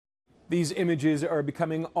These images are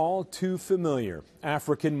becoming all too familiar.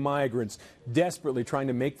 African migrants desperately trying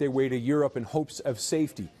to make their way to Europe in hopes of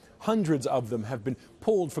safety. Hundreds of them have been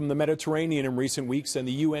pulled from the Mediterranean in recent weeks, and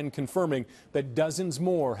the UN confirming that dozens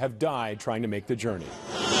more have died trying to make the journey.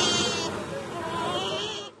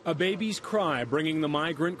 A baby's cry bringing the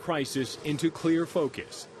migrant crisis into clear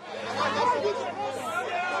focus.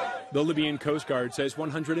 The Libyan coastguard says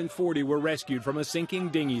 140 were rescued from a sinking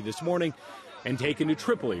dinghy this morning and taken to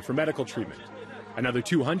Tripoli for medical treatment. Another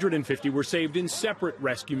 250 were saved in separate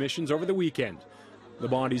rescue missions over the weekend. The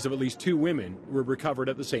bodies of at least 2 women were recovered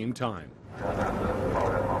at the same time.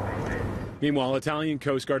 Meanwhile, Italian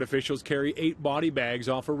Coast Guard officials carry 8 body bags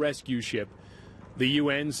off a rescue ship. The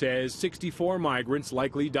UN says 64 migrants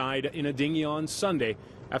likely died in a dinghy on Sunday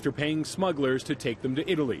after paying smugglers to take them to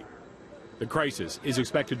Italy. The crisis is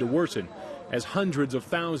expected to worsen as hundreds of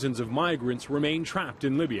thousands of migrants remain trapped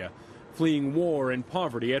in Libya, fleeing war and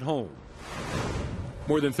poverty at home.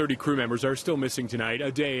 More than 30 crew members are still missing tonight,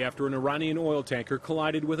 a day after an Iranian oil tanker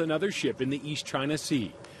collided with another ship in the East China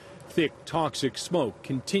Sea. Thick, toxic smoke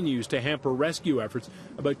continues to hamper rescue efforts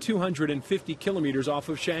about 250 kilometers off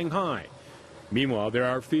of Shanghai. Meanwhile, there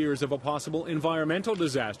are fears of a possible environmental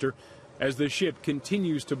disaster as the ship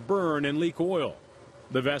continues to burn and leak oil.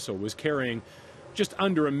 The vessel was carrying just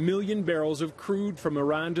under 1 million barrels of crude from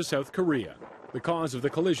Iran to South Korea. The cause of the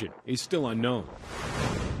collision is still unknown.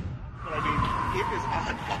 But I mean, it is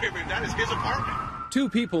on fire. That is his apartment. 2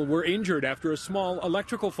 people were injured after a small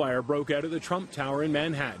electrical fire broke out at the Trump Tower in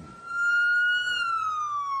Manhattan.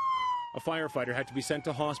 A firefighter had to be sent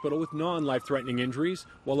to hospital with non-life-threatening injuries,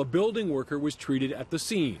 while a building worker was treated at the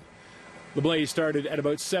scene. The blaze started at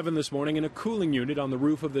about 7 this morning in a cooling unit on the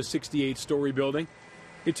roof of the 68-story building.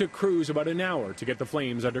 It took crews about an hour to get the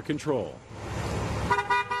flames under control.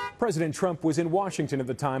 President Trump was in Washington at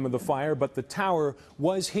the time of the fire, but the tower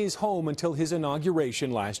was his home until his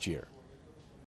inauguration last year.